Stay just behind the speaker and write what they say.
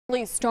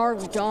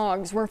Starved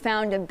dogs were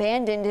found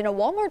abandoned in a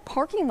Walmart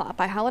parking lot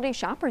by holiday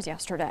shoppers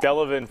yesterday.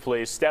 Delavan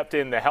police stepped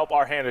in to help.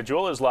 Our Hannah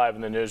Jewell is live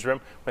in the newsroom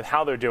with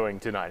how they're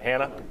doing tonight.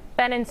 Hannah?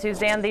 Ben and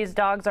Suzanne, these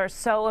dogs are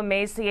so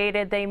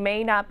emaciated they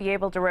may not be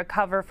able to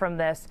recover from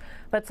this.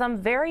 But some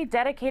very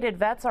dedicated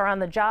vets are on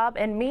the job,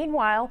 and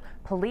meanwhile,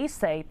 police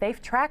say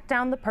they've tracked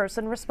down the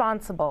person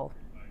responsible.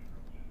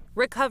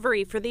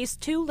 Recovery for these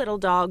two little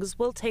dogs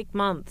will take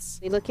months.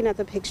 Looking at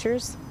the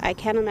pictures, I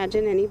can't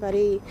imagine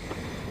anybody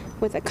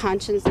with a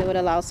conscience that would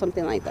allow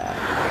something like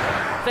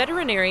that.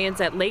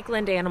 Veterinarians at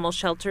Lakeland Animal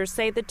Shelter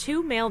say the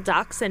two male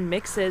dachshund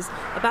mixes,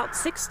 about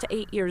 6 to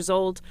 8 years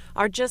old,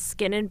 are just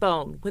skin and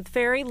bone with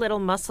very little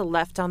muscle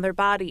left on their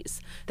bodies.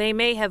 They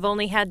may have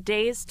only had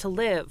days to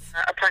live.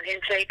 Upon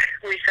intake,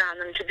 we found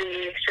them to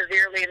be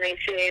severely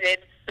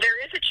emaciated.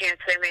 There is a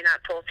chance they may not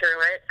pull through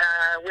it,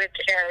 which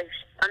as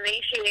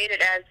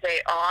emaciated as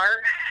they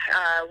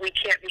are, we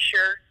can't be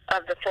sure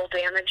of the full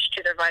damage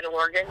to their vital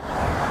organs.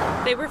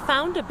 They were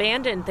found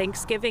abandoned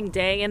Thanksgiving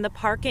Day in the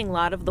parking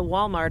lot of the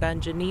Walmart on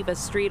Geneva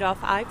Street off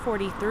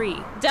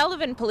I-43.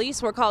 Delavan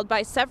police were called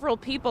by several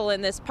people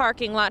in this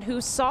parking lot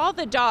who saw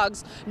the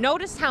dogs,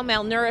 noticed how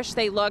malnourished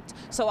they looked,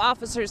 so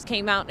officers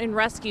came out and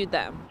rescued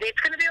them. It's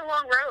going to be a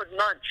long road,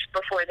 months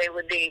before they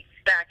would be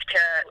back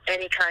to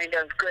any kind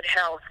of good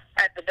health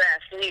at the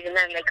best, and even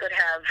then they could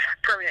have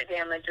permanent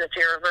damage that's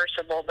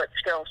irreversible but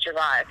still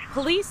survive.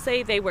 Police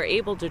say they were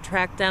able to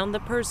track down the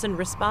person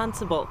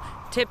responsible,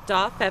 tipped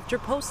off after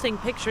posting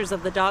pictures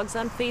of the dogs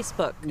on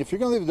Facebook. If you're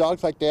going to leave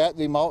dogs like that,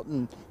 leave them out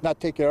and not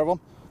take care of them,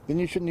 then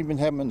you shouldn't even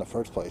have them in the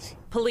first place.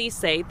 Police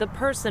say the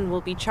person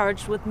will be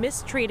charged with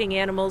mistreating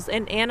animals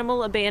and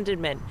animal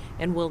abandonment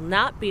and will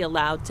not be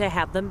allowed to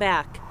have them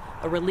back.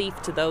 A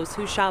relief to those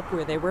who shop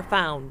where they were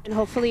found. And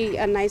hopefully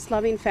a nice,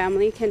 loving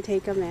family can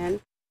take them in.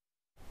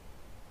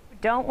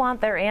 Don't want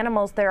their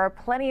animals, there are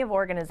plenty of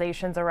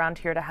organizations around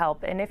here to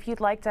help. And if you'd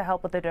like to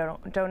help with a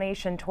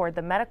donation toward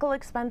the medical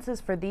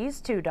expenses for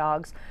these two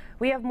dogs,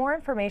 we have more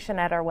information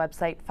at our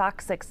website,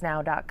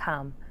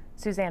 fox6now.com.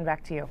 Suzanne,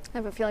 back to you. I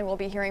have a feeling we'll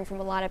be hearing from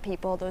a lot of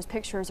people. Those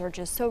pictures are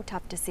just so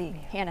tough to see.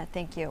 Hannah,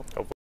 thank you.